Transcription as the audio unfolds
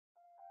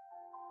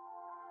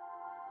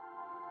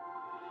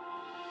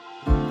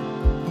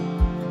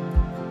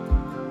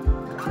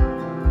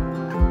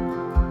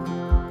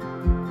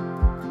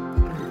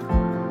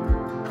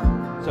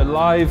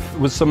Live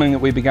was something that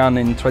we began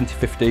in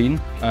 2015.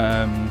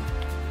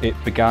 It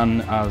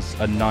began as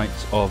a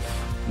night of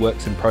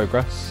works in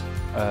progress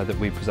that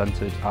we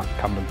presented at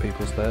Camden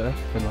People's Theatre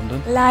in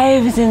London.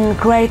 Live is a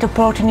great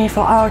opportunity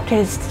for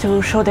artists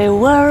to show their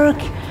work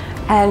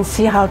and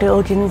see how the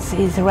audience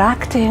is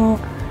reacting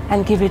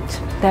and give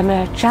them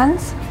a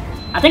chance.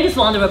 I think it's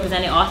for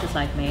underrepresented artists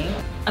like me.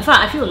 In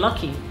fact, I feel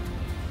lucky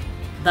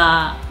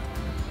that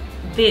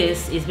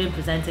this is being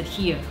presented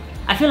here.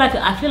 I feel like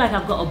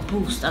I've got a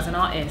boost as an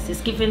artist.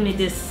 It's giving me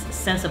this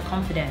sense of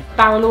confidence.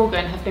 Barrel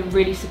Organ have been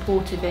really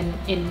supportive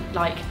in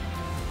like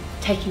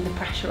taking the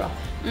pressure off.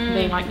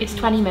 Being like, it's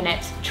 20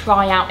 minutes,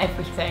 try out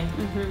everything,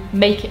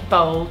 make it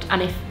bold,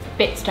 and if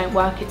bits don't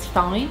work, it's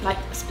fine. Like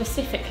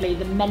specifically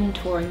the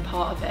mentoring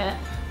part of it,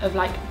 of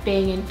like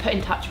being put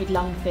in touch with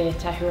Lung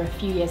Theatre, who are a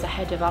few years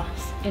ahead of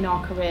us in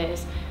our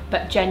careers,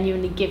 but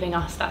genuinely giving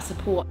us that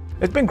support.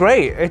 It's been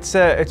great. It's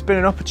been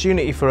an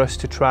opportunity for us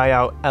to try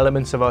out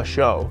elements of our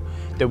show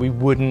that we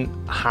wouldn't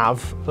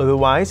have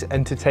otherwise,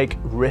 and to take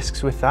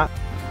risks with that.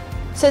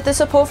 So the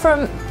support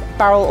from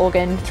Barrel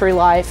Organ through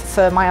Live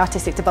for my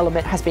artistic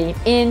development has been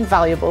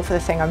invaluable for the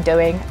thing I'm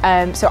doing.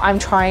 So I'm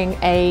trying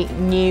a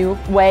new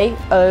way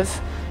of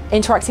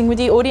interacting with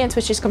the audience,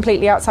 which is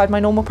completely outside my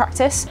normal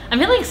practice. I'm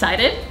really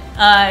excited.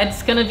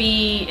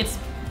 It's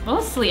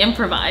mostly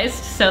improvised,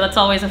 so that's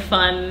always a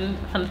fun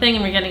thing,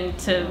 and we're getting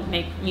to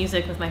make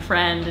music with my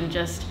friend and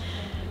just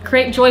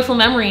create joyful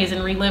memories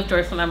and relive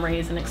joyful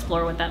memories and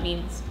explore what that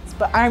means.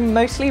 But I'm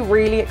mostly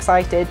really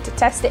excited to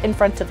test it in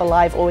front of a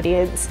live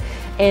audience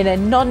in a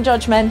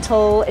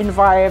non-judgmental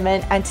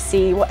environment and to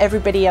see what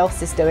everybody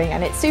else is doing.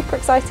 And it's super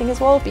exciting as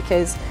well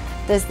because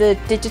there's the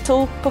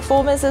digital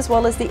performers as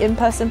well as the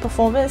in-person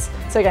performers.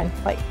 So again,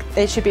 like,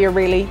 it should be a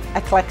really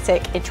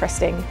eclectic,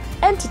 interesting,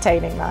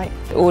 entertaining night.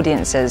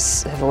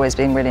 Audiences have always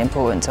been really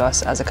important to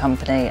us as a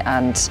company,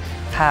 and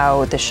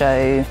how the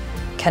show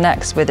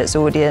connects with its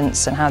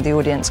audience and how the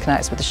audience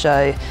connects with the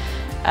show.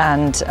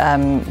 And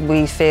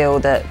we feel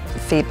that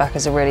feedback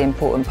is a really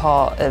important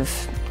part of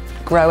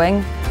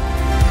growing.